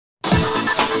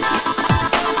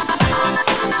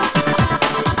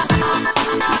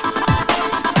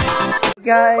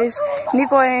Guys,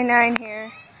 Nico89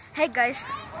 here. Hey guys.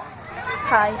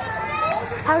 Hi.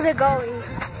 How's it going?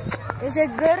 Is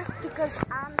it good? Because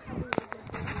I'm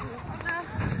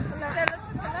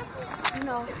having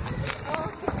no.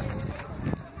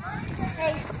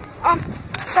 Hey,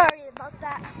 sorry about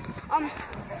that.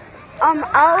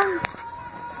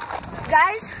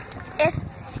 Guys,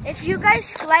 if you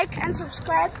guys like and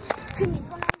subscribe to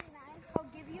Nico99, I'll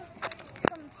give you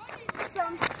some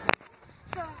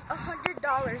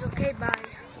 $100. Okay, bye.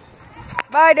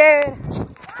 Bye, David.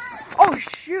 Oh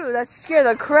shoot, that scared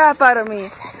the crap out of me.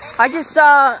 I just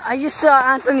saw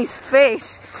Anthony's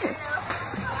face. Are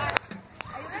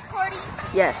you recording?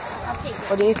 Yes. Okay, good.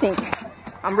 What do you think?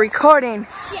 I'm recording.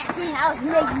 Shit, I was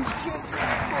making sure.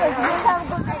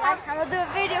 I'm gonna do a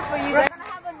video for you guys. We're gonna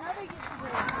have another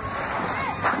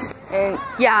YouTuber. And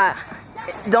yeah,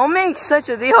 don't make such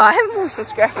a deal. I have more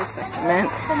subscribers than him, man.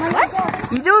 What?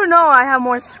 You do know I have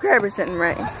more subscribers than him,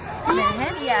 right?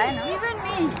 Yeah, I know. Even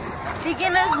me.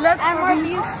 Beginners look and more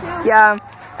views too. Yeah.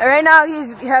 And right now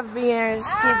you have beginners.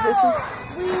 You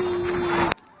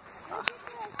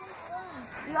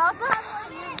also have more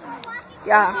views.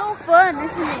 Yeah. It's so fun,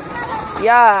 isn't it?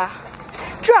 Yeah.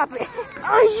 Drop it.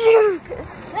 Oh, you.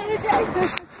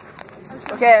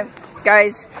 Okay,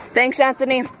 guys. Thanks,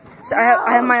 Anthony. So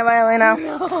I have my violin now.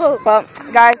 No. But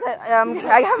guys,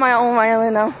 I have my own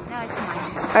violin now. No, it's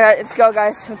mine. All right, let's go,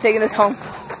 guys. I'm taking this home.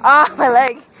 Ah, my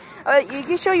leg. You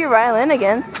can show your violin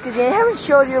again, because you haven't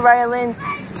showed your violin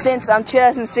since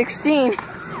 2016.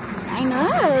 I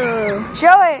know.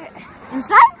 Show it.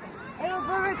 Inside?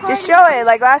 Just show it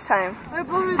like last time.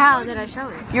 How did I show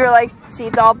it? You were like, see,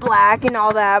 it's all black and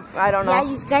all that. I don't know. Yeah,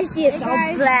 you guys see it's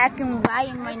all black and white,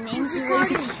 and my name's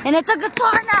Eraser, and it's a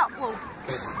guitar now. Whoa.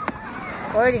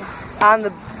 Recording. I'm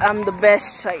the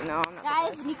best right now.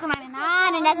 Guys,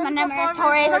 Nico99, and that's my number is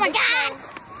Torres. Oh my God!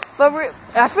 But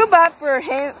I feel bad for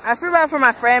him. I feel bad for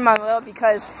my friend Manuel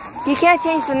because he can't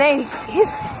change the name. He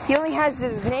only has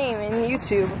his name in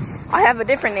YouTube. I have a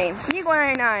different name.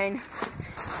 Nico99.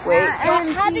 Wait.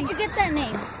 How did you get that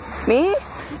name? Me?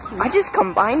 I just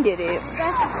combined it. You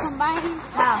guys are combining?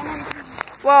 How?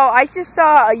 Well, I just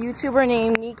saw a YouTuber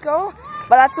named Nico,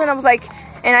 but that's when I was like,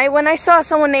 when I saw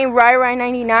someone named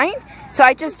Rai99, so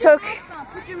I just took.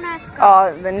 Put your mask on.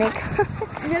 Oh, the Nico.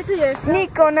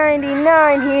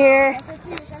 Nico99 here.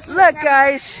 Look,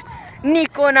 guys,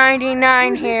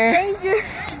 Nico99 here.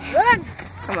 Look.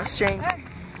 I'm a stranger.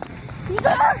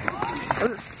 I'm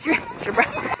a stranger, bro.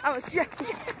 I'm a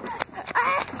stranger.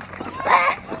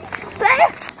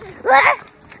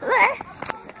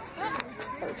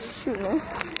 Oh, shoot, man.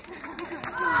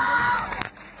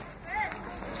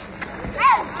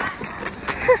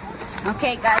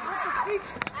 Okay, guys.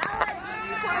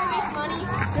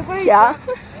 Yeah. Let's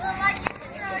go.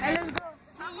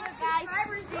 See you guys.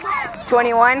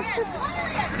 21. 21.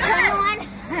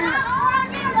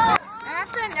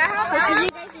 So see you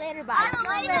guys later. Bye.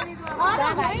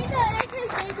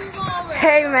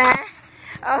 Hey, man.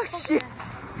 Oh, shoot.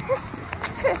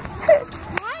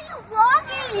 Why are you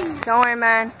vlogging? Don't worry,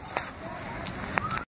 man.